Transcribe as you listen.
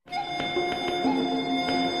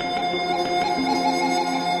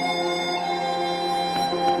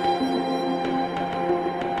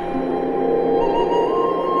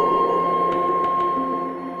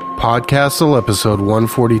PodCastle Episode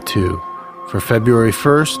 142 for February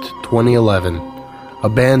 1st, 2011.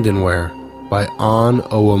 Abandonware by On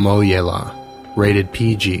Owomoyela. Rated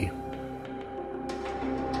PG.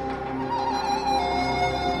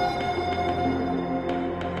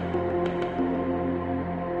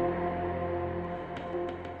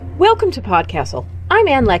 Welcome to PodCastle. I'm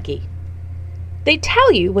Ann Leckie. They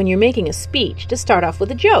tell you when you're making a speech to start off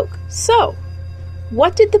with a joke. So,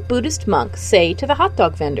 what did the Buddhist monk say to the hot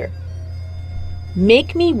dog vendor?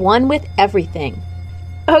 Make me one with everything.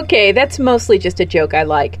 Okay, that's mostly just a joke I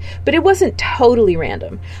like, but it wasn't totally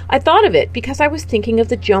random. I thought of it because I was thinking of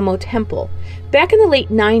the Jomo Temple. Back in the late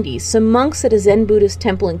 90s, some monks at a Zen Buddhist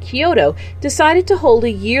temple in Kyoto decided to hold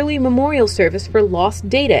a yearly memorial service for lost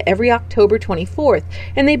data every October 24th,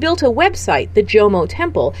 and they built a website, the Jomo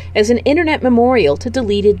Temple, as an internet memorial to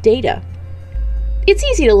deleted data. It's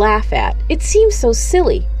easy to laugh at. It seems so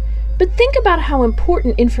silly. But think about how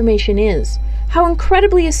important information is. How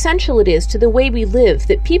incredibly essential it is to the way we live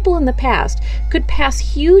that people in the past could pass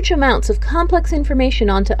huge amounts of complex information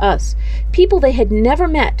on to us, people they had never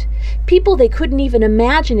met, people they couldn't even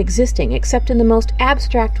imagine existing except in the most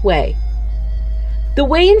abstract way. The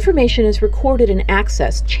way information is recorded and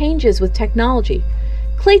accessed changes with technology.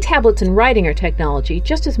 Clay tablets and writing are technology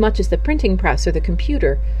just as much as the printing press or the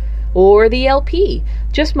computer. Or the LP.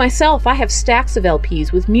 Just myself, I have stacks of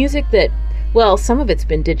LPs with music that, well, some of it's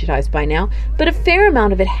been digitized by now, but a fair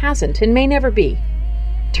amount of it hasn't and may never be.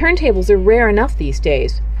 Turntables are rare enough these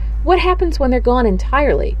days. What happens when they're gone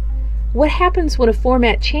entirely? What happens when a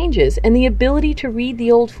format changes and the ability to read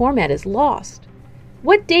the old format is lost?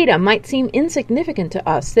 What data might seem insignificant to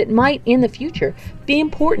us that might, in the future, be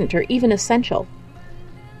important or even essential?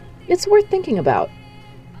 It's worth thinking about.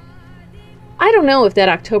 I don't know if that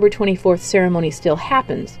October 24th ceremony still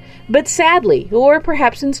happens, but sadly, or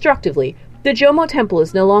perhaps instructively, the Jomo Temple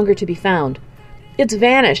is no longer to be found. It's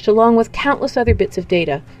vanished along with countless other bits of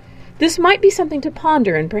data. This might be something to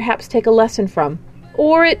ponder and perhaps take a lesson from,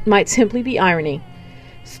 or it might simply be irony.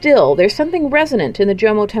 Still, there's something resonant in the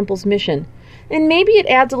Jomo Temple's mission, and maybe it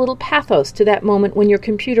adds a little pathos to that moment when your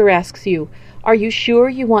computer asks you, "Are you sure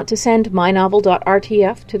you want to send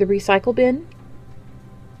mynovel.rtf to the recycle bin?"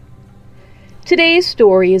 Today's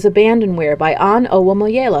story is Abandonware by On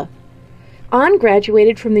Owomoyela. On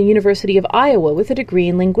graduated from the University of Iowa with a degree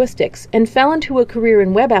in linguistics and fell into a career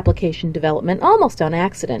in web application development almost on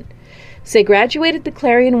accident. Say graduated the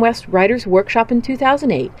Clarion West Writers' Workshop in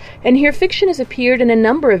 2008, and her fiction has appeared in a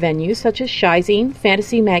number of venues such as Shyzine,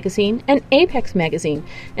 Fantasy Magazine, and Apex Magazine,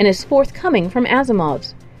 and is forthcoming from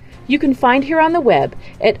Asimov's. You can find her on the web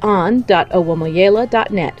at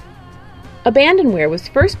on.owomoyela.net. Abandonware was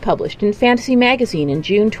first published in Fantasy Magazine in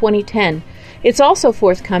June 2010. It's also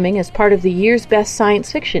forthcoming as part of the year's best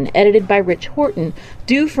science fiction, edited by Rich Horton,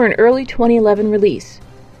 due for an early 2011 release.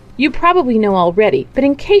 You probably know already, but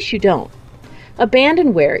in case you don't,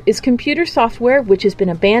 Abandonware is computer software which has been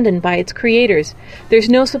abandoned by its creators. There's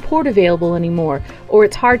no support available anymore, or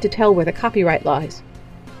it's hard to tell where the copyright lies.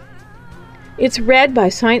 It's read by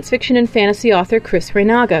science fiction and fantasy author Chris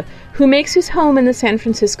Reinaga, who makes his home in the San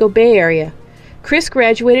Francisco Bay Area. Chris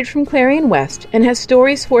graduated from Clarion West and has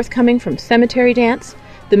stories forthcoming from Cemetery Dance,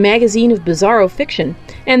 the magazine of bizarro fiction,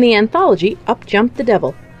 and the anthology Up Jumped the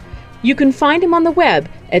Devil. You can find him on the web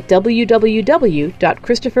at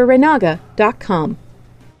www.christopherreinaga.com.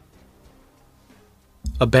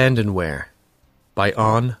 Abandonware by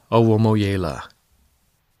On Owomoyela.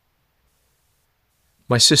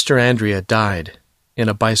 My sister Andrea died in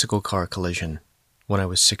a bicycle car collision when I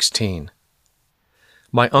was 16.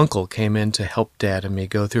 My uncle came in to help Dad and me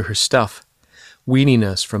go through her stuff, weaning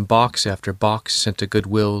us from box after box sent to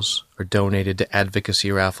Goodwills or donated to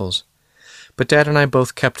advocacy raffles. But Dad and I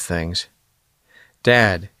both kept things.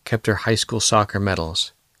 Dad kept her high school soccer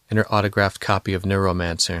medals and her autographed copy of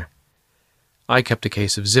Neuromancer. I kept a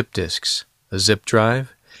case of zip disks, a zip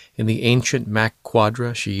drive, and the ancient Mac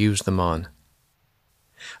Quadra she used them on.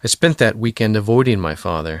 I spent that weekend avoiding my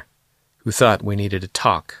father, who thought we needed to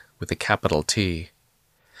talk with a capital T,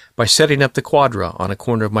 by setting up the Quadra on a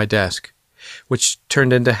corner of my desk, which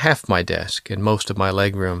turned into half my desk and most of my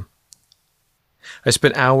legroom. I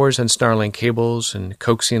spent hours unsnarling cables and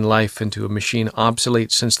coaxing life into a machine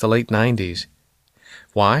obsolete since the late 90s.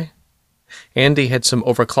 Why? Andy had some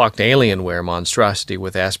overclocked Alienware monstrosity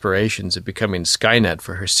with aspirations of becoming Skynet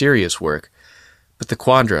for her serious work, but the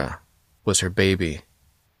Quadra was her baby.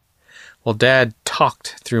 While Dad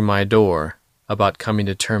talked through my door about coming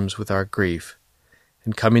to terms with our grief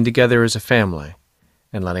and coming together as a family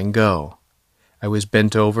and letting go, I was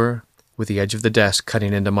bent over with the edge of the desk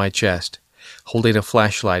cutting into my chest, holding a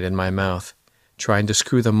flashlight in my mouth, trying to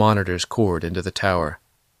screw the monitor's cord into the tower.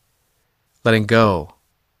 Letting go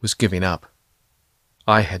was giving up.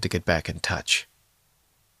 I had to get back in touch.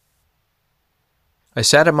 I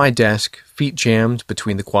sat at my desk, feet jammed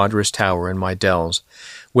between the Quadra's tower and my Dells,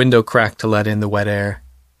 window cracked to let in the wet air.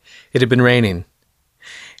 It had been raining.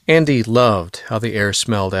 Andy loved how the air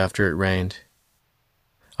smelled after it rained.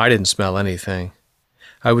 I didn't smell anything.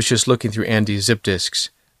 I was just looking through Andy's zip disks,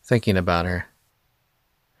 thinking about her.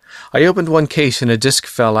 I opened one case and a disc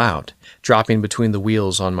fell out, dropping between the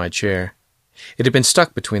wheels on my chair. It had been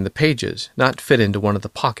stuck between the pages, not fit into one of the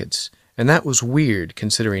pockets, and that was weird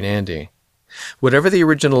considering Andy. Whatever the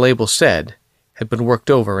original label said had been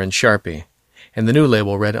worked over in Sharpie, and the new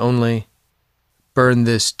label read only, "Burn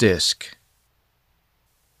this disc."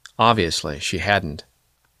 Obviously, she hadn't.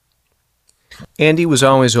 Andy was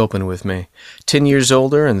always open with me, 10 years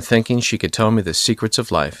older and thinking she could tell me the secrets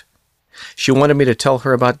of life. She wanted me to tell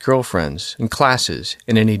her about girlfriends and classes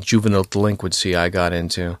and any juvenile delinquency I got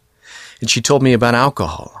into. And she told me about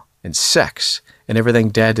alcohol and sex and everything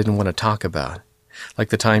Dad didn't want to talk about, like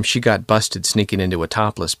the time she got busted sneaking into a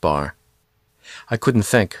topless bar. I couldn't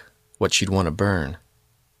think what she'd want to burn.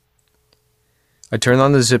 I turned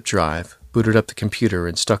on the zip drive, booted up the computer,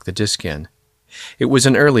 and stuck the disk in. It was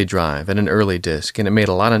an early drive and an early disk, and it made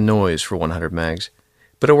a lot of noise for 100 megs,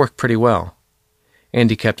 but it worked pretty well.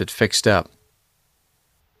 Andy kept it fixed up.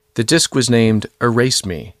 The disk was named Erase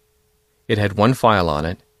Me. It had one file on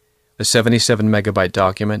it, a 77-megabyte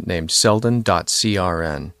document named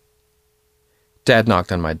Selden.crn. Dad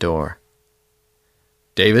knocked on my door.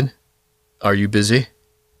 "David, are you busy?"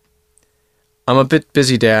 "I'm a bit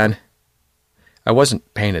busy, Dad." I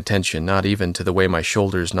wasn't paying attention, not even to the way my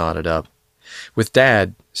shoulders knotted up. With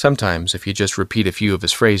Dad, sometimes if you just repeat a few of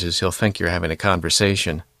his phrases, he'll think you're having a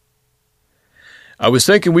conversation. "I was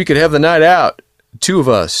thinking we could have the night out, 2 of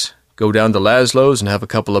us, go down to Laszlo's and have a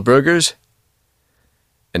couple of burgers."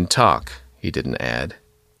 "And talk," he didn't add.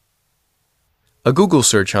 A Google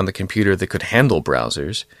search on the computer that could handle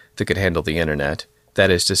browsers, that could handle the internet, that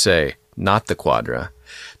is to say, not the Quadra,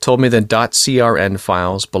 told me that .crn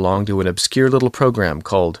files belonged to an obscure little program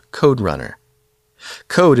called Code Runner.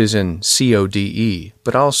 Code is in CODE,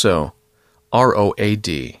 but also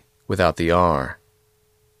ROAD, without the R.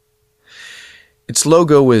 Its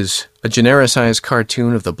logo was a genericized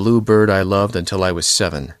cartoon of the blue bird I loved until I was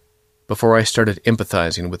 7, before I started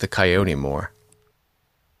empathizing with the coyote more.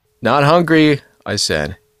 "Not hungry," I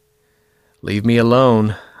said. "Leave me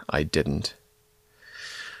alone." I didn't.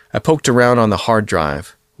 I poked around on the hard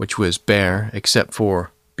drive, which was bare except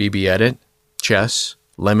for BB-Edit, chess,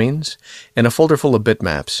 lemmings, and a folder full of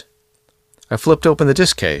bitmaps. I flipped open the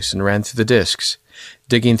disk case and ran through the disks.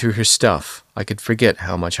 Digging through her stuff, I could forget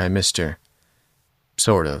how much I missed her.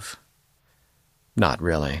 Sort of. Not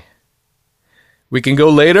really. "We can go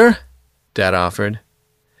later?" Dad offered.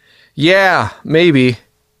 "Yeah, maybe."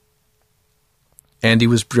 Andy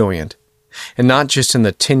was brilliant, and not just in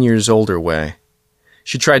the 10 years older way.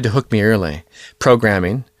 She tried to hook me early.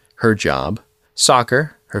 Programming, her job.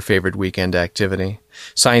 Soccer, her favorite weekend activity.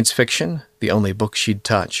 Science fiction, the only book she'd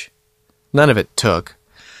touch. None of it took,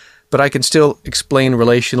 but I can still explain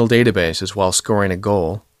relational databases while scoring a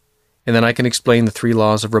goal, and then I can explain the 3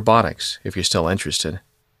 laws of robotics, if you're still interested.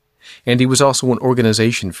 Andy was also an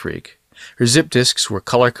organization freak. Her zip disks were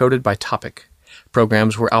color-coded by topic.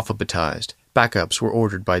 Programs were alphabetized. Backups were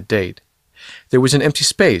ordered by date. There was an empty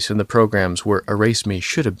space in the programs where Erase Me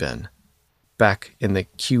should have been, back in the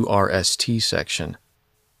QRST section.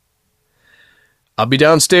 "I'll be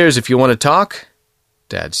downstairs if you want to talk,"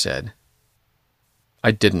 Dad said.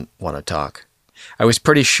 I didn't want to talk. I was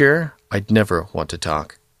pretty sure I'd never want to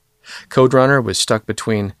talk. Code Runner was stuck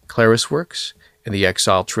between ClarisWorks and the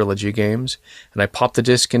Exile Trilogy games, and I popped the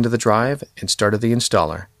disk into the drive and started the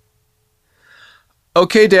installer.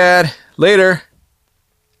 "Okay, Dad. Later."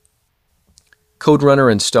 Code Runner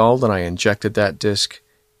installed, and I injected that disk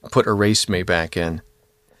and put Erase Me back in.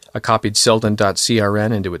 I copied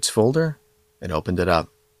Selden.crn into its folder and opened it up.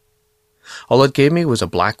 All it gave me was a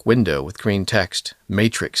black window with green text,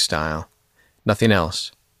 Matrix style. Nothing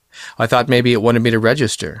else. I thought maybe it wanted me to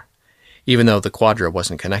register, even though the Quadra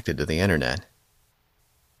wasn't connected to the internet.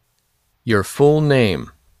 "Your full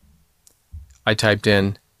name." I typed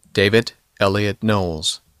in David Elliot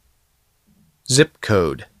Knowles. "Zip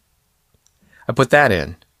code." I put that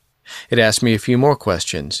in. It asked me a few more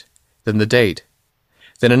questions, then the date,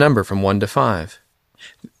 then a number from 1 to 5.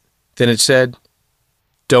 Then it said,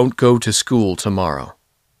 "Don't go to school tomorrow,"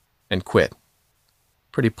 and quit.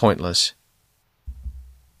 Pretty pointless.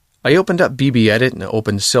 I opened up BB-Edit and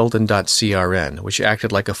opened Selden.crn, which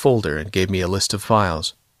acted like a folder and gave me a list of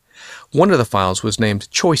files. One of the files was named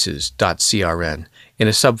choices.crn in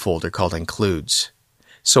a subfolder called includes.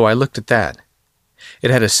 So I looked at that.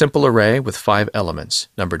 It had a simple array with 5 elements,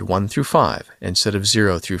 numbered 1 through 5 instead of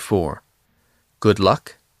 0 through 4. Good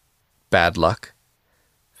luck, bad luck,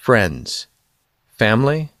 friends,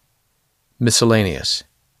 family, miscellaneous.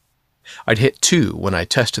 I'd hit 2 when I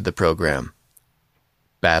tested the program.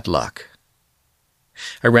 Bad luck.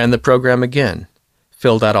 I ran the program again,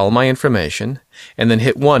 filled out all my information, and then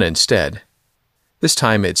hit 1 instead. This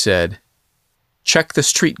time it said, check the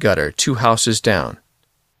street gutter 2 houses down,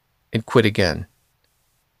 and quit again.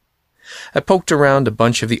 I poked around a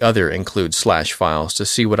bunch of the other include / files to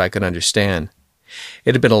see what I could understand.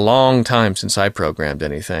 It had been a long time since I programmed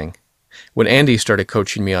anything. When Andy started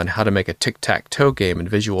coaching me on how to make a tic-tac-toe game in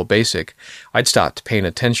Visual Basic, I'd stopped paying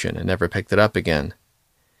attention and never picked it up again.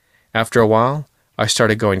 After a while, I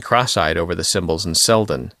started going cross-eyed over the symbols in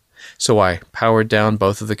Selden, so I powered down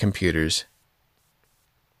both of the computers.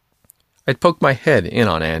 I'd poke my head in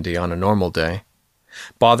on Andy on a normal day,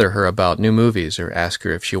 bother her about new movies or ask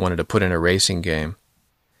her if she wanted to put in a racing game.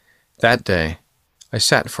 That day, I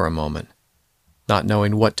sat for a moment, not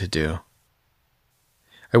knowing what to do.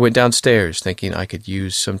 I went downstairs thinking I could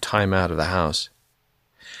use some time out of the house.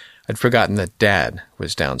 I'd forgotten that Dad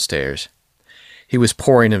was downstairs. He was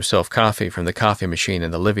pouring himself coffee from the coffee machine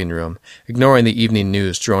in the living room, ignoring the evening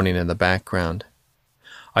news droning in the background.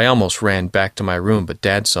 I almost ran back to my room, but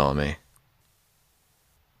Dad saw me.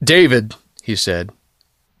 "David," he said,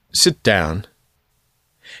 "sit down."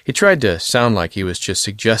 He tried to sound like he was just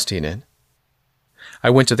suggesting it. I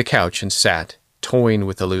went to the couch and sat, toying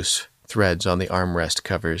with the loose threads on the armrest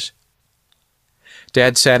covers.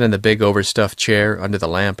 Dad sat in the big overstuffed chair under the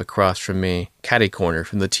lamp across from me, catty-corner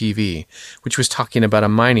from the TV, which was talking about a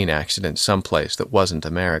mining accident someplace that wasn't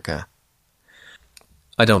America.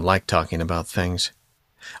 I don't like talking about things.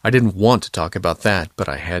 I didn't want to talk about that, but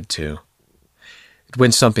I had to. It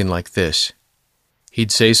went something like this.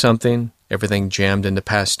 He'd say something, everything jammed into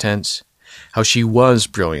past tense, how she was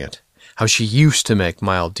brilliant, how she used to make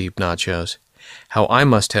mild deep nachos, how I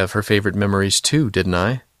must have her favorite memories too, didn't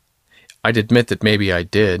I? I'd admit that maybe I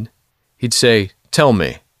did. He'd say, "Tell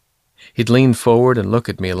me." He'd lean forward and look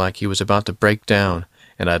at me like he was about to break down,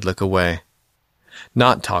 and I'd look away.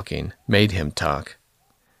 Not talking made him talk.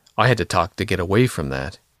 I had to talk to get away from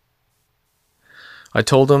that. I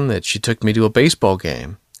told him that she took me to a baseball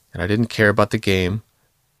game, and I didn't care about the game,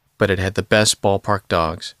 but it had the best ballpark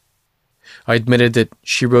dogs. I admitted that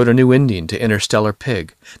she wrote a new ending to Interstellar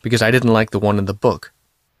Pig because I didn't like the one in the book.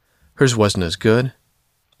 Hers wasn't as good.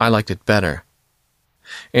 I liked it better.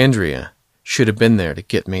 Andrea should have been there to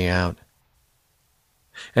get me out.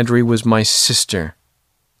 Andrea was my sister.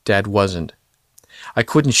 Dad wasn't. I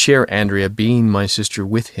couldn't share Andrea being my sister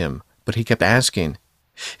with him, but he kept asking.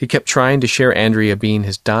 He kept trying to share Andrea being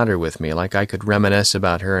his daughter with me, like I could reminisce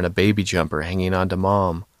about her in a baby jumper hanging on to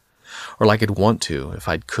Mom, or like I'd want to if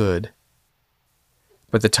I could.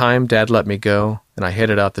 By the time Dad let me go and I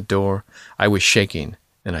headed out the door, I was shaking,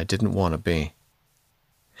 and I didn't want to be.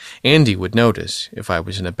 Andy would notice if I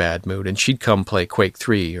was in a bad mood, and she'd come play Quake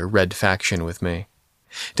 3 or Red Faction with me.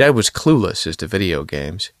 Dad was clueless as to video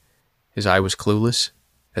games. As I was clueless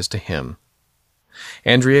as to him.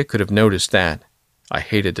 Andrea could have noticed that. I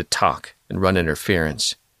hated to talk and run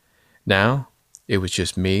interference. Now, it was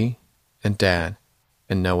just me and Dad,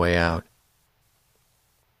 and no way out.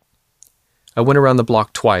 I went around the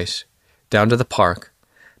block twice, down to the park,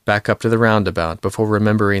 back up to the roundabout before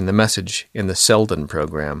remembering the message in the Selden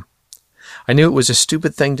program. I knew it was a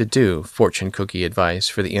stupid thing to do, fortune cookie advice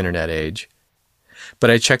for the internet age. But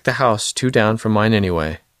I checked the house 2 down from mine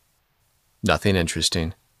anyway. Nothing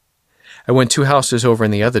interesting. I went 2 houses over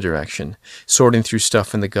in the other direction, sorting through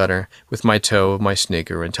stuff in the gutter with my toe of my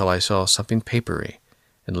sneaker until I saw something papery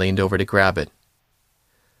and leaned over to grab it.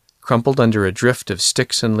 Crumpled under a drift of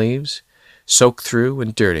sticks and leaves, soaked through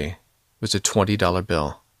and dirty, was a $20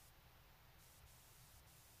 bill.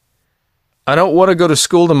 "I don't want to go to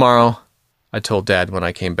school tomorrow," I told Dad when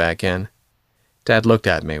I came back in. Dad looked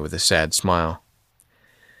at me with a sad smile.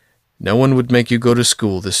 "No one would make you go to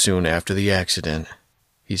school this soon after the accident,"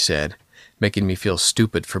 he said, making me feel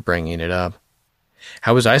stupid for bringing it up.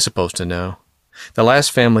 How was I supposed to know? The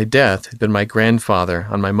last family death had been my grandfather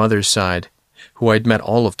on my mother's side, who I'd met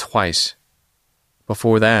all of twice.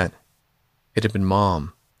 Before that, it had been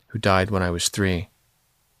Mom, who died when I was 3.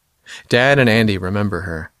 Dad and Andy remember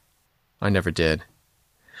her. I never did.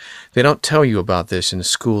 They don't tell you about this in the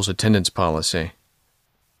school's attendance policy.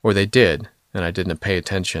 Or they did, and I didn't pay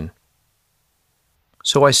attention.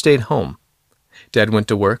 So I stayed home. Dad went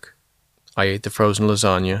to work. I ate the frozen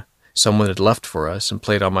lasagna, Someone had left for us and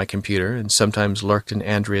played on my computer and sometimes lurked in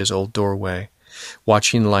Andrea's old doorway,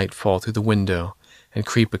 watching light fall through the window and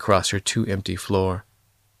creep across her too-empty floor.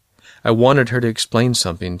 I wanted her to explain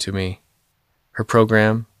something to me. Her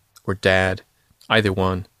program, or Dad, either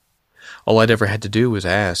one. All I'd ever had to do was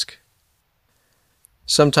ask.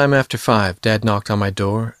 Sometime after 5, Dad knocked on my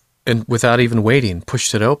door and, without even waiting,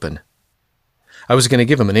 pushed it open. I was going to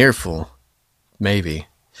give him an earful. Maybe.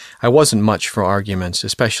 I wasn't much for arguments,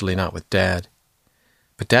 especially not with Dad.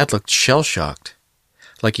 But Dad looked shell-shocked,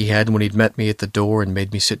 like he had when he'd met me at the door and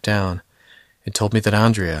made me sit down, and told me that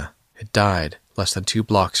Andrea had died less than 2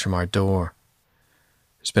 blocks from our door.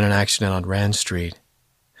 There's been an accident on Rand Street.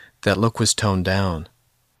 That look was toned down,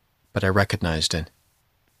 but I recognized it.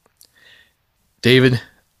 "David,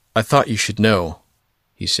 I thought you should know,"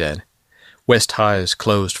 he said. "West High is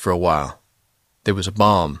closed for a while. There was a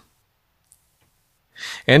bomb."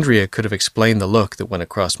 Andrea could have explained the look that went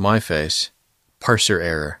across my face. Parser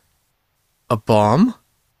error. "A bomb?"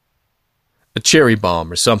 "A cherry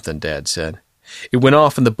bomb or something," Dad said. "It went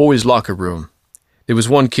off in the boys' locker room. There was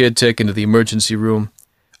one kid taken to the emergency room.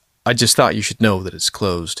 I just thought you should know that it's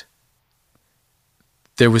closed."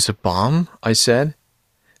 "There was a bomb?" I said.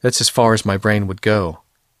 That's as far as my brain would go.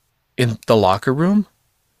 "In the locker room?"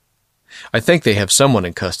 "I think they have someone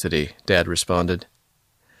in custody," Dad responded.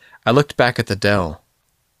 I looked back at the Dell,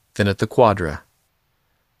 then at the Quadra.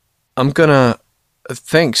 "I'm gonna...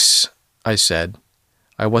 Thanks," I said.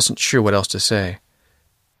 I wasn't sure what else to say.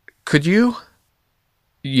 "Could you?"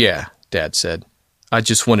 "Yeah," Dad said. "I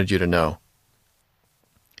just wanted you to know."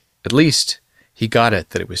 At least, he got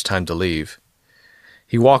it that it was time to leave.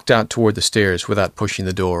 He walked out toward the stairs without pushing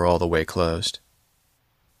the door all the way closed.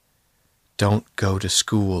 Don't go to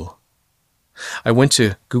school. I went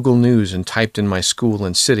to Google News and typed in my school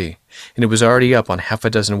and city, and it was already up on half a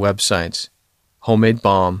dozen websites. Homemade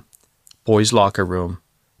bomb, boys' locker room,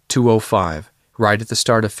 2:05, right at the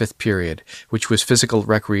start of 5th period, which was physical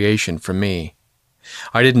recreation for me.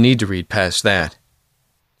 I didn't need to read past that.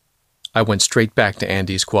 I went straight back to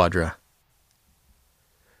Andy's Quadra.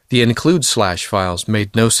 The include / files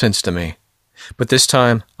made no sense to me, but this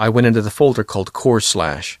time I went into the folder called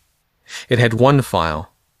 /. It had one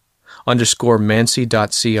file,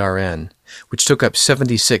 _mancy.crn, which took up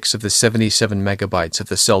 76 of the 77 megabytes of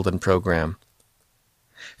the Selden program.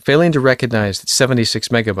 Failing to recognize that 76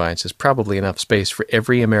 megabytes is probably enough space for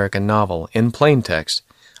every American novel in plain text,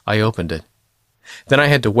 I opened it. Then I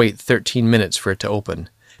had to wait 13 minutes for it to open,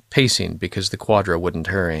 pacing because the Quadra wouldn't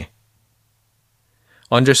hurry.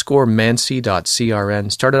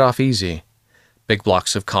 _mancy.crn started off easy. Big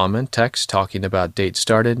blocks of comment text talking about date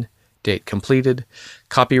started, date completed,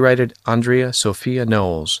 copyrighted Andrea Sophia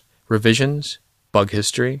Knowles, revisions, bug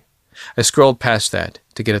history. I scrolled past that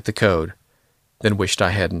to get at the code, then wished I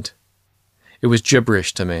hadn't. It was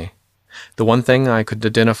gibberish to me. The one thing I could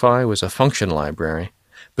identify was a function library,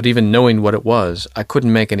 but even knowing what it was, I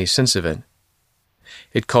couldn't make any sense of it.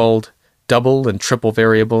 It called double and triple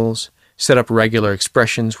variables, set up regular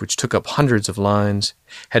expressions which took up hundreds of lines,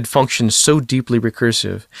 had functions so deeply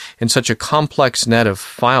recursive, and such a complex net of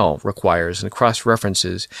file requires and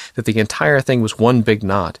cross-references that the entire thing was one big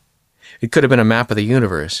knot. It could have been a map of the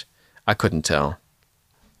universe. I couldn't tell.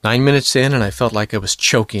 9 minutes in, and I felt like I was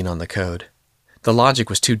choking on the code. The logic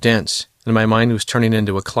was too dense, and my mind was turning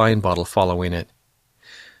into a Klein bottle following it.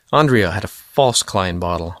 Andrea had a false Klein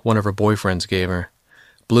bottle one of her boyfriends gave her.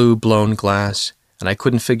 Blue, blown glass, and I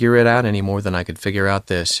couldn't figure it out any more than I could figure out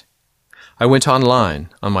this. I went online,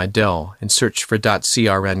 on my Dell, and searched for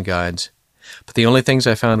 .crn guides, but the only things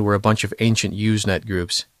I found were a bunch of ancient Usenet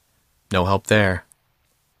groups. No help there.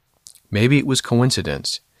 Maybe it was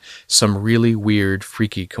coincidence, some really weird,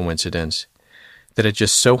 freaky coincidence, that it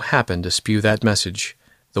just so happened to spew that message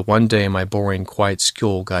the one day my boring, quiet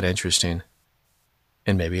school got interesting.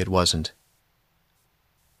 And maybe it wasn't.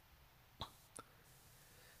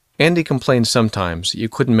 Andy complained sometimes that you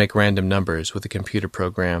couldn't make random numbers with a computer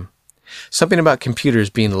program. Something about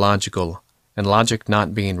computers being logical, and logic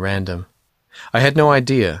not being random. I had no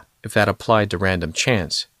idea if that applied to random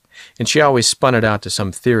chance, and she always spun it out to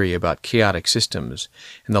some theory about chaotic systems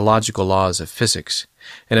and the logical laws of physics,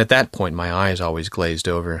 and at that point my eyes always glazed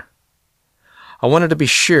over. I wanted to be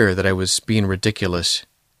sure that I was being ridiculous.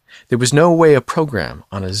 There was no way a program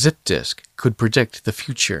on a zip disk could predict the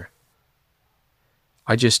future.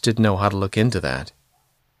 I just didn't know how to look into that.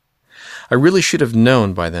 I really should have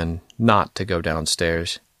known by then not to go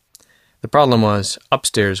downstairs. The problem was,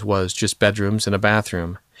 upstairs was just bedrooms and a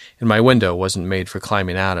bathroom, and my window wasn't made for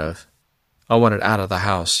climbing out of. I wanted out of the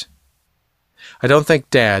house. I don't think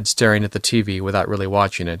Dad, staring at the TV without really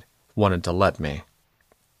watching it, wanted to let me.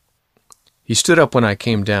 He stood up when I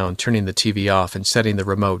came down, turning the TV off and setting the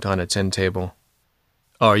remote on its end table.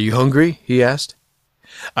 "Are you hungry?" he asked.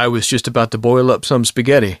 "I was just about to boil up some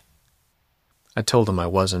spaghetti." I told him I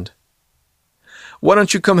wasn't. "Why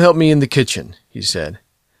don't you come help me in the kitchen?" he said.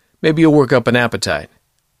 "Maybe you'll work up an appetite."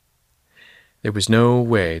 There was no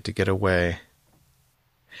way to get away.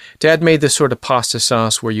 Dad made the sort of pasta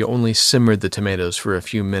sauce where you only simmered the tomatoes for a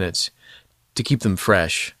few minutes to keep them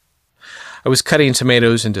fresh. I was cutting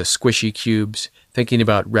tomatoes into squishy cubes, thinking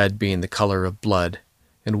about red being the color of blood,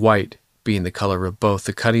 and white being the color of both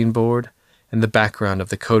the cutting board and the background of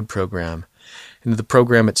the code program, and the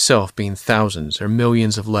program itself being thousands or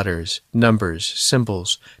millions of letters, numbers,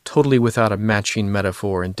 symbols, totally without a matching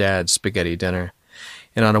metaphor in Dad's spaghetti dinner.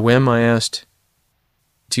 And on a whim I asked,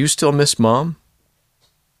 "Do you still miss Mom?"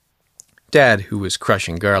 Dad, who was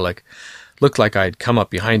crushing garlic, looked like I'd come up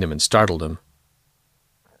behind him and startled him.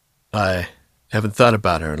 "I haven't thought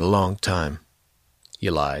about her in a long time," he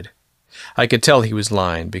lied. I could tell he was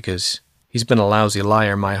lying because he's been a lousy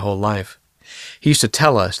liar my whole life. He used to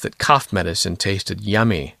tell us that cough medicine tasted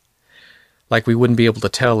yummy, like we wouldn't be able to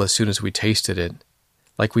tell as soon as we tasted it,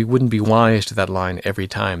 like we wouldn't be wise to that line every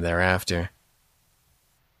time thereafter.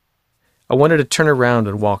 I wanted to turn around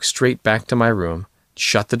and walk straight back to my room,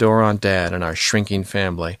 shut the door on Dad and our shrinking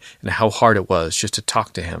family, and how hard it was just to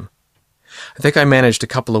talk to him. I think I managed a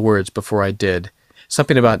couple of words before I did,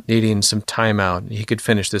 something about needing some time out and he could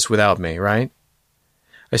finish this without me, right?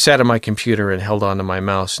 I sat at my computer and held onto my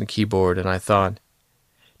mouse and keyboard, and I thought,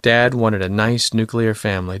 Dad wanted a nice nuclear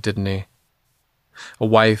family, didn't he? A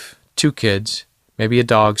wife, 2 kids, maybe a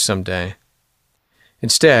dog someday.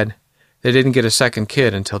 Instead, they didn't get a second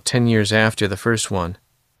kid until 10 years after the first one.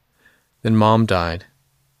 Then Mom died.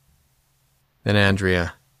 Then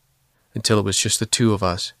Andrea, until it was just the 2 of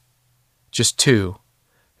us. Just 2,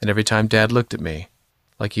 and every time Dad looked at me,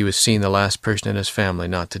 like he was seeing the last person in his family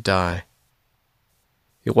not to die.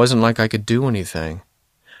 It wasn't like I could do anything,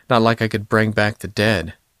 not like I could bring back the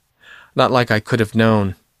dead, not like I could have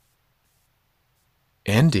known.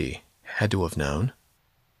 Andy had to have known.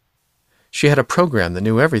 She had a program that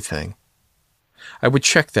knew everything. I would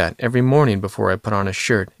check that every morning before I put on a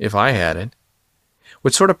shirt, if I had it.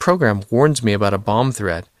 What sort of program warns me about a bomb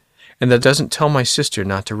threat, and that doesn't tell my sister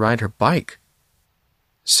not to ride her bike?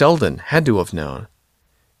 Selden had to have known.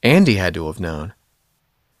 Andy had to have known.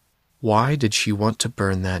 Why did she want to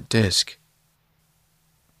burn that disc?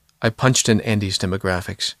 I punched in Andy's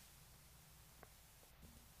demographics.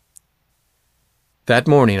 That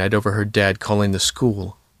morning I'd overheard Dad calling the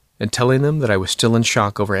school and telling them that I was still in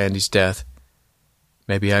shock over Andy's death.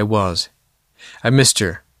 Maybe I was. I missed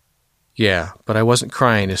her. Yeah, but I wasn't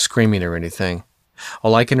crying or screaming or anything.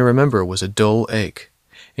 All I can remember was a dull ache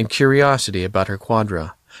and curiosity about her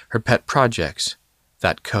quadra, her pet projects,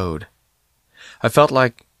 that code. I felt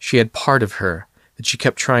like she had part of her that she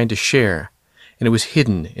kept trying to share, and it was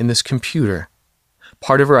hidden in this computer.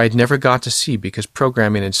 Part of her I'd never got to see because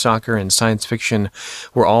programming and soccer and science fiction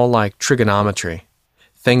were all like trigonometry,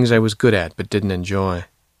 things I was good at but didn't enjoy.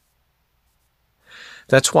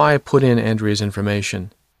 That's why I put in Andrea's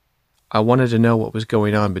information. I wanted to know what was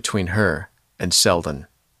going on between her and Selden.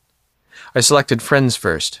 I selected Friends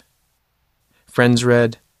first. Friends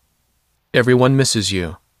read, "Everyone misses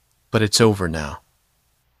you, but it's over now."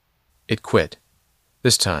 It quit.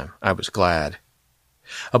 This time, I was glad.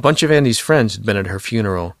 A bunch of Andy's friends had been at her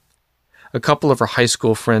funeral. A couple of her high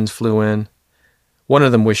school friends flew in. One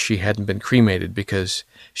of them wished she hadn't been cremated because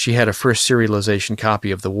she had a first serialization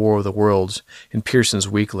copy of The War of the Worlds in Pearson's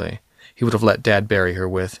Weekly he would have let Dad bury her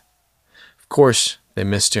with. Of course, they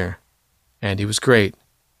missed her. Andy was great.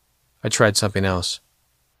 I tried something else.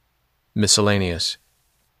 Miscellaneous.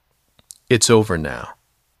 It's over now.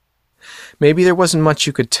 Maybe there wasn't much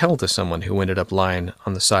you could tell to someone who ended up lying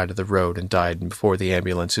on the side of the road and died before the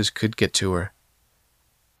ambulances could get to her.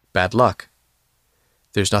 Bad luck.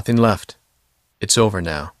 There's nothing left. It's over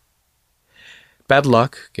now. Bad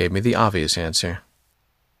luck gave me the obvious answer.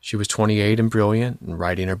 She was 28 and brilliant and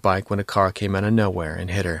riding her bike when a car came out of nowhere and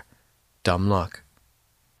hit her. Dumb luck.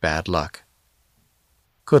 Bad luck.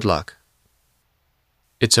 Good luck.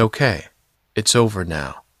 It's okay. It's over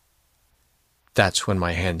now. That's when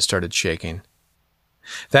my hand started shaking.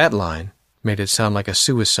 That line made it sound like a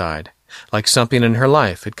suicide, like something in her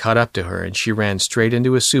life had caught up to her and she ran straight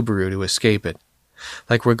into a Subaru to escape it.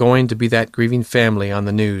 Like we're going to be that grieving family on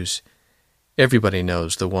the news. Everybody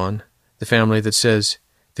knows the one, the family that says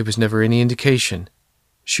there was never any indication.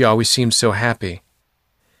 She always seemed so happy.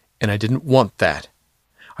 And I didn't want that.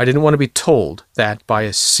 I didn't want to be told that by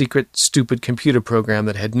a secret, stupid computer program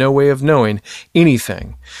that had no way of knowing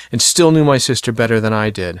anything and still knew my sister better than I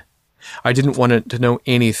did. I didn't want it to know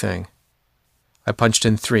anything. I punched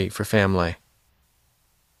in 3 for family.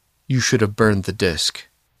 You should have burned the disk.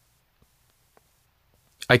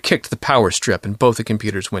 I kicked the power strip and both the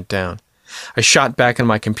computers went down. I shot back in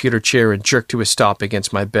my computer chair and jerked to a stop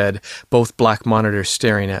against my bed, both black monitors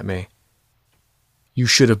staring at me. You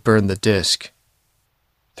should have burned the disk.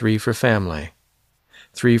 3 for family.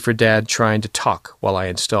 3 for Dad trying to talk while I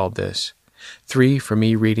installed this. 3 for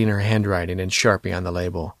me reading her handwriting in Sharpie on the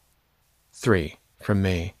label. 3 from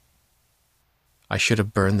me. I should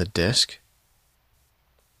have burned the disk?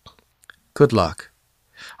 Good luck.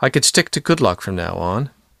 I could stick to good luck from now on,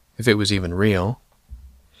 if it was even real.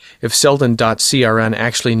 If Selden.CRN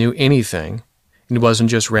actually knew anything, and wasn't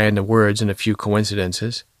just random words and a few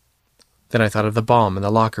coincidences. Then I thought of the bomb in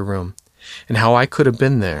the locker room, and how I could have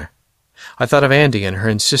been there. I thought of Andy and her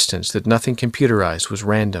insistence that nothing computerized was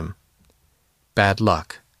random. Bad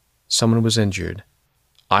luck. Someone was injured.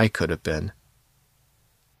 I could have been.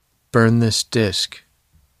 Burn this disk.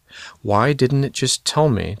 Why didn't it just tell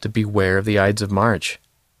me to beware of the Ides of March?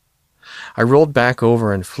 I rolled back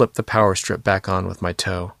over and flipped the power strip back on with my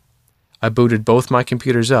toe. I booted both my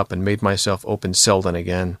computers up and made myself open Selden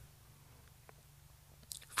again.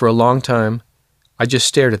 For a long time, I just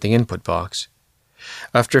stared at the input box.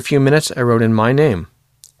 After a few minutes, I wrote in my name,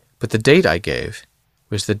 but the date I gave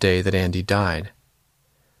was the day that Andy died.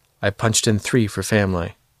 I punched in 3 for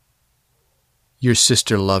family. Your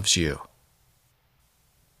sister loves you.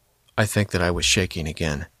 I think that I was shaking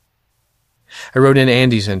again. I wrote in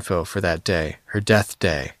Andy's info for that day, her death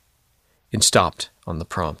day, and stopped on the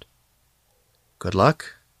prompt. Good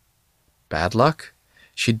luck? Bad luck?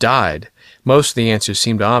 She died. Most of the answers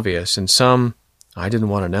seemed obvious, and some I didn't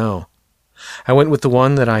want to know. I went with the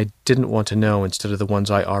one that I didn't want to know instead of the ones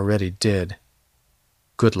I already did.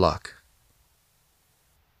 Good luck.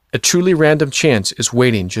 A truly random chance is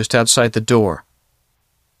waiting just outside the door.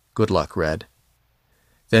 Good luck read.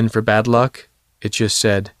 Then for bad luck, it just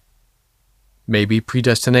said, maybe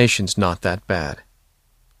predestination's not that bad.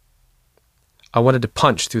 I wanted to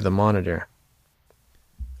punch through the monitor.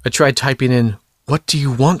 I tried typing in, what do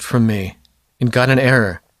you want from me? And got an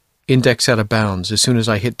error, index out of bounds, as soon as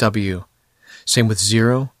I hit W. Same with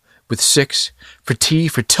 0, with 6, for T,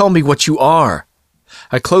 for tell me what you are.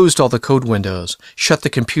 I closed all the code windows, shut the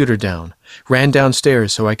computer down, ran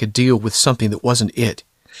downstairs so I could deal with something that wasn't it,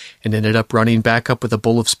 and ended up running back up with a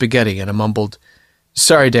bowl of spaghetti and I mumbled,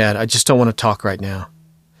 sorry, Dad, I just don't want to talk right now.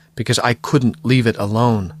 Because I couldn't leave it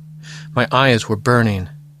alone. My eyes were burning.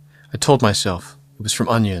 I told myself it was from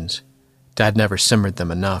onions. Dad never simmered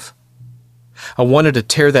them enough. I wanted to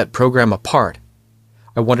tear that program apart.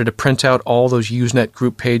 I wanted to print out all those Usenet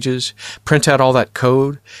group pages, print out all that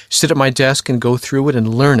code, sit at my desk and go through it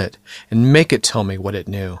and learn it, and make it tell me what it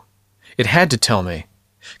knew. It had to tell me.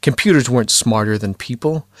 Computers weren't smarter than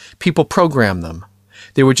people. People programmed them.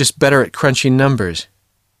 They were just better at crunching numbers.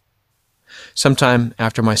 Sometime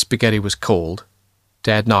after my spaghetti was cold,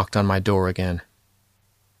 Dad knocked on my door again.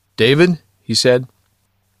 David, he said,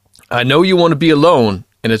 I know you want to be alone,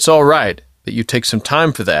 and it's all right that you take some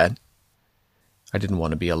time for that. I didn't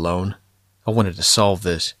want to be alone. I wanted to solve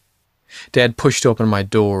this. Dad pushed open my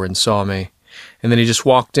door and saw me, and then he just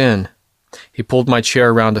walked in. He pulled my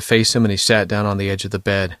chair around to face him, and he sat down on the edge of the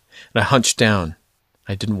bed, and I hunched down.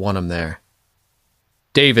 I didn't want him there.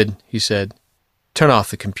 David, he said, turn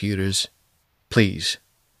off the computers, please.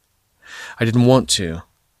 I didn't want to,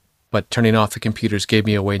 but turning off the computers gave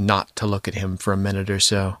me a way not to look at him for a minute or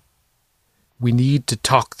so. We need to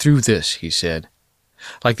talk through this, he said,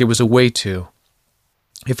 like there was a way to.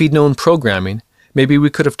 If he'd known programming, maybe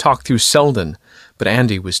we could have talked through Selden, but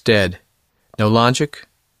Andy was dead. No logic,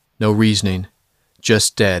 no reasoning,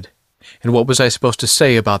 just dead. And what was I supposed to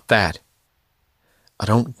say about that? I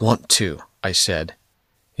don't want to, I said,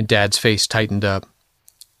 and Dad's face tightened up.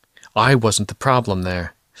 I wasn't the problem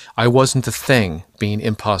there. I wasn't the thing being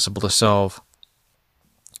impossible to solve.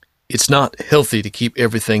 It's not healthy to keep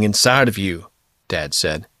everything inside of you, Dad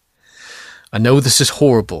said. I know this is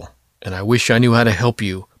horrible, and I wish I knew how to help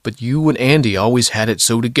you, but you and Andy always had it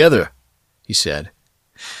so together, he said.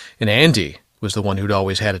 And Andy was the one who'd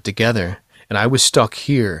always had it together, and I was stuck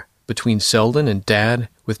here between Selden and Dad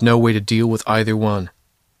with no way to deal with either one.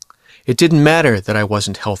 It didn't matter that I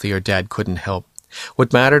wasn't healthy or Dad couldn't help.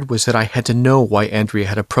 What mattered was that I had to know why Andrea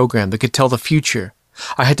had a program that could tell the future.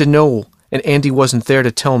 I had to know, and Andy wasn't there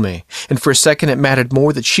to tell me, and for a second it mattered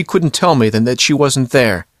more that she couldn't tell me than that she wasn't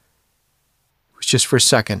there. It was just for a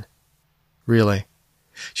second. Really.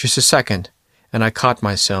 Just a second, and I caught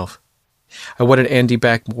myself. I wanted Andy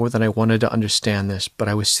back more than I wanted to understand this, but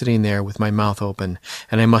I was sitting there with my mouth open,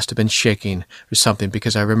 and I must have been shaking or something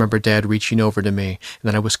because I remember Dad reaching over to me, and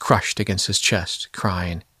then I was crushed against his chest,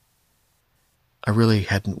 crying. I really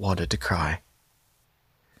hadn't wanted to cry.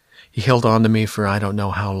 He held on to me for I don't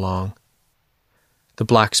know how long. The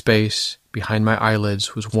black space behind my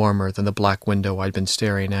eyelids was warmer than the black window I'd been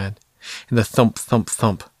staring at, and the thump, thump,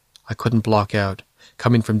 thump I couldn't block out,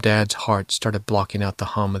 coming from Dad's heart, started blocking out the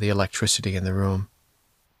hum of the electricity in the room.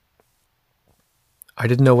 I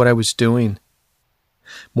didn't know what I was doing.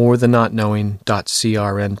 More than not knowing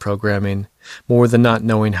 .crn programming, more than not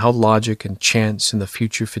knowing how logic and chance and the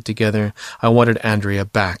future fit together, I wanted Andrea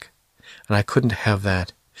back, and I couldn't have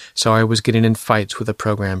that, so I was getting in fights with a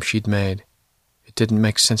program she'd made. It didn't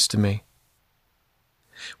make sense to me.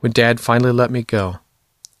 When Dad finally let me go,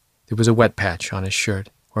 there was a wet patch on his shirt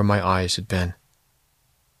where my eyes had been.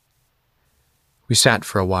 We sat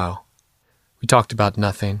for a while. We talked about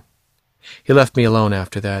nothing. He left me alone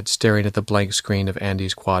after that, staring at the blank screen of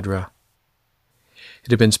Andy's Quadra.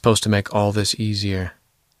 It had been supposed to make all this easier.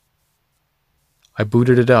 I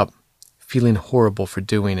booted it up, feeling horrible for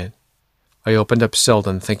doing it. I opened up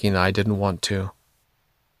Selden thinking I didn't want to.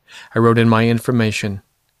 I wrote in my information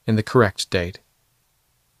in the correct date.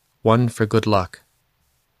 1 for good luck.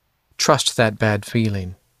 Trust that bad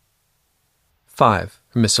feeling. 5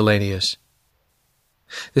 for miscellaneous.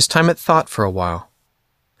 This time it thought for a while.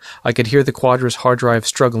 I could hear the Quadra's hard drive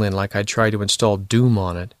struggling like I'd tried to install Doom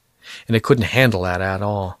on it, and it couldn't handle that at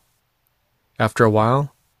all. After a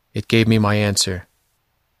while, it gave me my answer.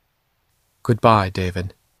 Goodbye,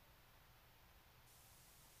 David.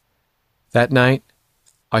 That night,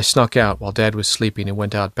 I snuck out while Dad was sleeping and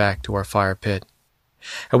went out back to our fire pit.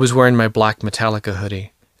 I was wearing my black Metallica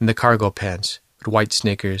hoodie and the cargo pants with white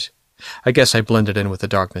sneakers. I guess I blended in with the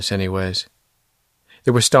darkness anyways.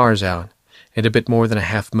 There were stars out, and a bit more than a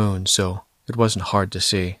half moon, so it wasn't hard to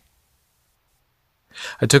see.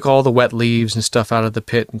 I took all the wet leaves and stuff out of the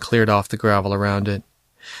pit and cleared off the gravel around it.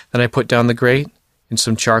 Then I put down the grate and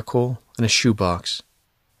some charcoal and a shoebox.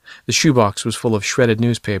 The shoebox was full of shredded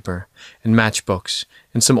newspaper and matchbooks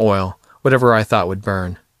and some oil, whatever I thought would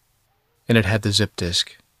burn. And it had the zip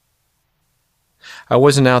disk. I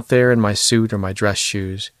wasn't out there in my suit or my dress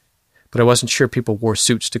shoes, but I wasn't sure people wore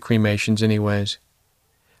suits to cremations anyways.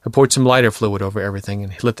 I poured some lighter fluid over everything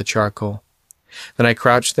and lit the charcoal. Then I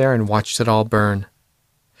crouched there and watched it all burn.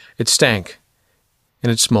 It stank,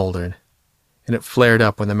 and it smoldered, and it flared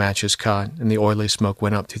up when the matches caught and the oily smoke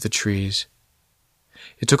went up through the trees.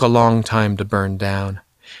 It took a long time to burn down,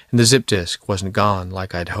 and the zip disk wasn't gone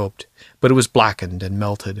like I'd hoped, but it was blackened and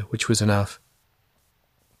melted, which was enough.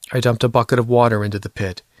 I dumped a bucket of water into the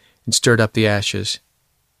pit and stirred up the ashes.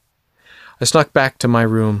 I snuck back to my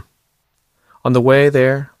room. On the way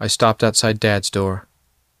there, I stopped outside Dad's door.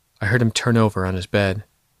 I heard him turn over on his bed.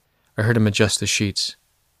 I heard him adjust the sheets.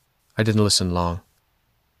 I didn't listen long.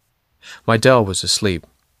 My Dell was asleep.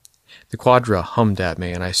 The Quadra hummed at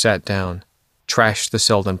me, and I sat down, trashed the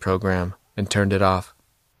Selden program, and turned it off.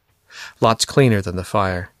 Lots cleaner than the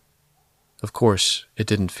fire. Of course, it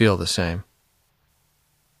didn't feel the same.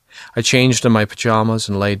 I changed in my pajamas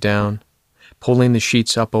and laid down, pulling the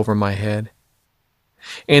sheets up over my head.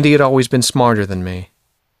 Andy had always been smarter than me.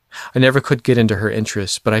 I never could get into her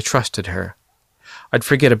interests, but I trusted her. I'd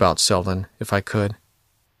forget about Selden, if I could.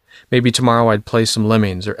 Maybe tomorrow I'd play some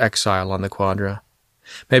Lemmings or Exile on the Quadra.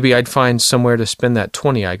 Maybe I'd find somewhere to spend that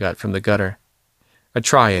 20 I got from the gutter. I'd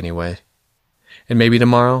try anyway. And maybe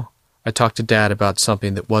tomorrow I'd talk to Dad about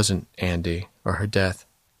something that wasn't Andy or her death.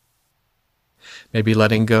 Maybe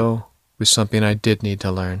letting go was something I did need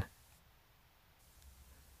to learn.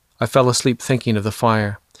 I fell asleep thinking of the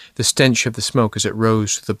fire, the stench of the smoke as it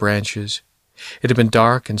rose through the branches. It had been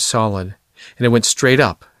dark and solid, and it went straight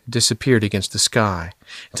up and disappeared against the sky,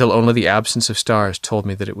 until only the absence of stars told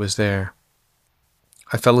me that it was there.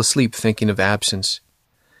 I fell asleep thinking of absence,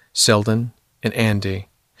 Selden and Andy,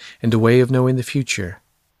 and a way of knowing the future,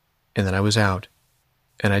 and then I was out,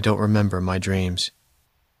 and I don't remember my dreams.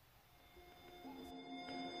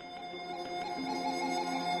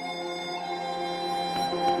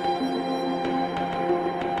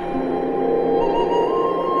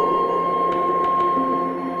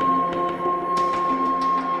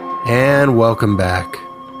 And welcome back.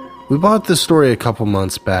 We bought this story a couple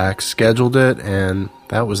months back, scheduled it, and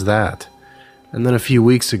that was that. And then a few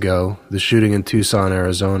weeks ago, the shooting in Tucson,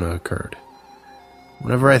 Arizona occurred.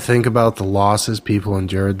 Whenever I think about the losses people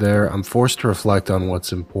endured there, I'm forced to reflect on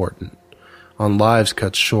what's important. On lives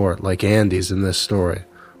cut short, like Andy's in this story,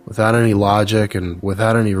 without any logic and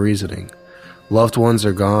without any reasoning. Loved ones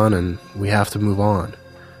are gone and we have to move on.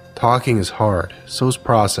 Talking is hard, so is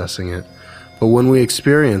processing it. But when we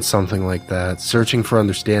experience something like that, searching for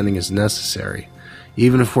understanding is necessary,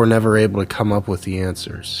 even if we're never able to come up with the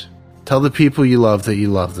answers. Tell the people you love that you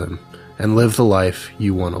love them, and live the life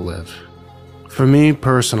you want to live. For me,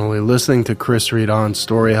 personally, listening to Chris read On's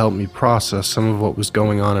story helped me process some of what was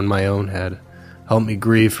going on in my own head, helped me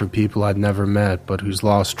grieve for people I'd never met but whose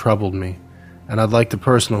loss troubled me, and I'd like to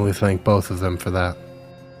personally thank both of them for that.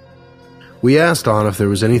 We asked On if there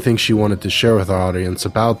was anything she wanted to share with our audience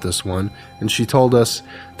about this one, and she told us,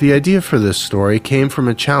 "The idea for this story came from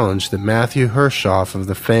a challenge that Matthew Hirschoff of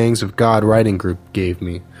the Fangs of God writing group gave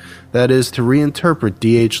me. That is, to reinterpret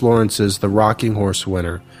D.H. Lawrence's The Rocking Horse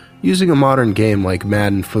Winner, using a modern game like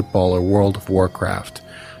Madden Football or World of Warcraft.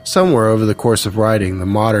 Somewhere over the course of writing, the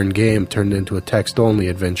modern game turned into a text-only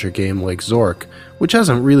adventure game like Zork, which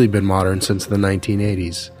hasn't really been modern since the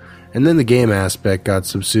 1980s. And then the game aspect got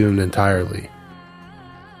subsumed entirely."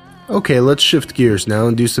 Okay, let's shift gears now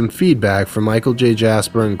and do some feedback from Michael J.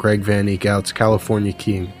 Jasper and Greg Van Eekhout's California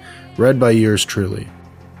King, read by yours truly.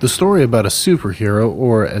 The story about a superhero,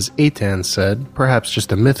 or as Eitan said, perhaps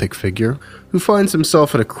just a mythic figure, who finds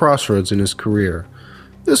himself at a crossroads in his career.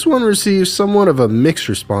 This one receives somewhat of a mixed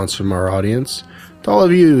response from our audience. To all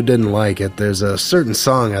of you who didn't like it, there's a certain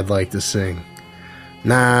song I'd like to sing.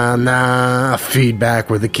 Nah, nah, feedback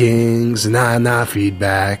we're the kings, nah, nah,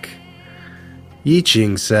 feedback. Yi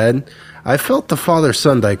Ching said, "I felt the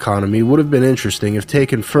father-son dichotomy would have been interesting if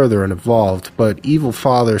taken further and evolved, but evil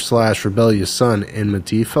father/rebellious son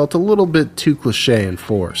enmity felt a little bit too cliché and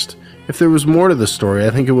forced. If there was more to the story, I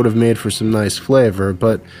think it would have made for some nice flavor,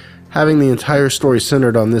 but having the entire story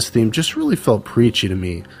centered on this theme just really felt preachy to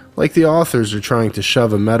me, like the authors are trying to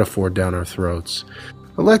shove a metaphor down our throats."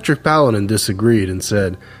 Electric Paladin disagreed and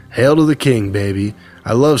said, "Hail to the king, baby.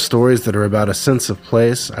 I love stories that are about a sense of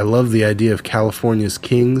place. I love the idea of California's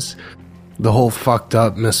kings, the whole fucked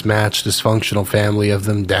up, mismatched, dysfunctional family of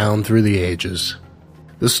them down through the ages."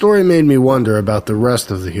 The story made me wonder about the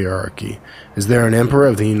rest of the hierarchy. Is there an emperor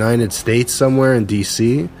of the United States somewhere in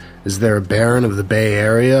D.C.? Is there a baron of the Bay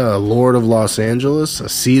Area, a lord of Los Angeles, a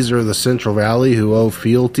Caesar of the Central Valley who owe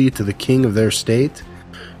fealty to the king of their state?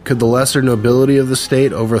 Could the lesser nobility of the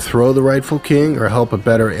state overthrow the rightful king or help a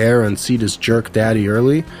better heir unseat his jerk daddy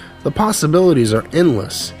early? The possibilities are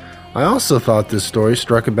endless. I also thought this story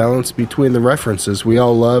struck a balance between the references we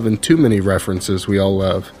all love and too many references we all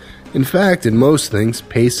love. In fact, in most things,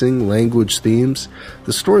 pacing, language, themes,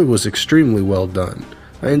 the story was extremely well done.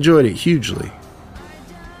 I enjoyed it hugely.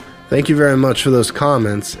 Thank you very much for those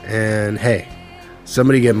comments, and hey,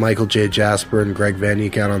 somebody get Michael J. Jasper and Greg Van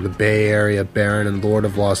Eekhout on the Bay Area Baron and Lord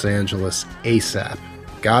of Los Angeles ASAP.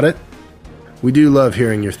 Got it? We do love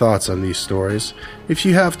hearing your thoughts on these stories. If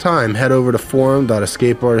you have time, head over to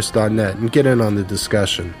forum.escapeartist.net and get in on the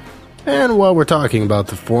discussion. And while we're talking about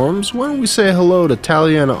the forums, why don't we say hello to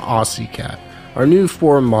Talia and Aussie Cat, our new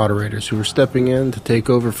forum moderators who are stepping in to take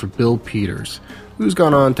over for Bill Peters, who's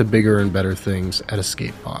gone on to bigger and better things at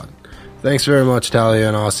Escape Pod. Thanks very much, Talia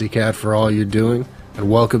and Aussie Cat, for all you're doing, and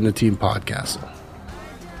welcome to Team PodCastle.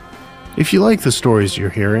 If you like the stories you're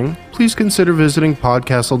hearing, please consider visiting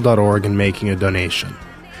PodCastle.org and making a donation.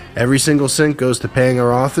 Every single cent goes to paying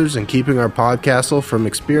our authors and keeping our PodCastle from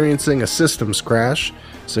experiencing a systems crash,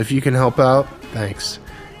 so if you can help out, thanks.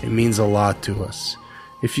 It means a lot to us.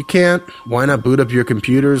 If you can't, why not boot up your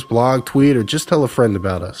computers, blog, tweet, or just tell a friend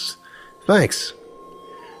about us? Thanks.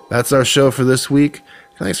 That's our show for this week.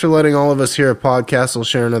 Thanks for letting all of us here at PodCastle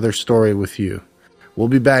share another story with you. We'll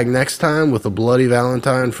be back next time with a Bloody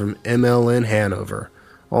Valentine from MLN Hanover,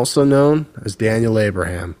 also known as Daniel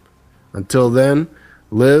Abraham. Until then,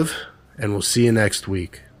 live, and we'll see you next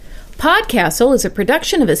week. PodCastle is a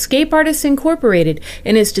production of Escape Artists Incorporated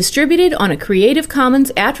and is distributed on a Creative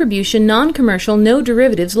Commons Attribution Non-Commercial No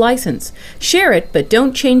Derivatives license. Share it, but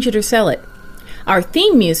don't change it or sell it. Our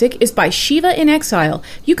theme music is by Shiva in Exile.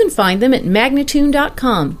 You can find them at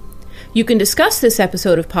magnatune.com. You can discuss this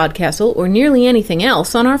episode of PodCastle or nearly anything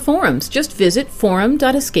else on our forums. Just visit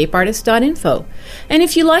forum.escapeartist.info. And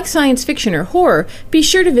if you like science fiction or horror, be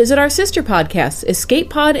sure to visit our sister podcasts, Escape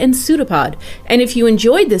Pod and Pseudopod. And if you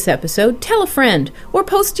enjoyed this episode, tell a friend, or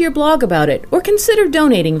post to your blog about it, or consider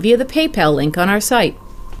donating via the PayPal link on our site.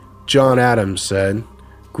 John Adams said,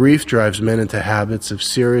 "Grief drives men into habits of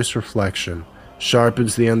serious reflection,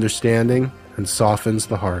 sharpens the understanding, and softens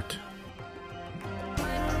the heart."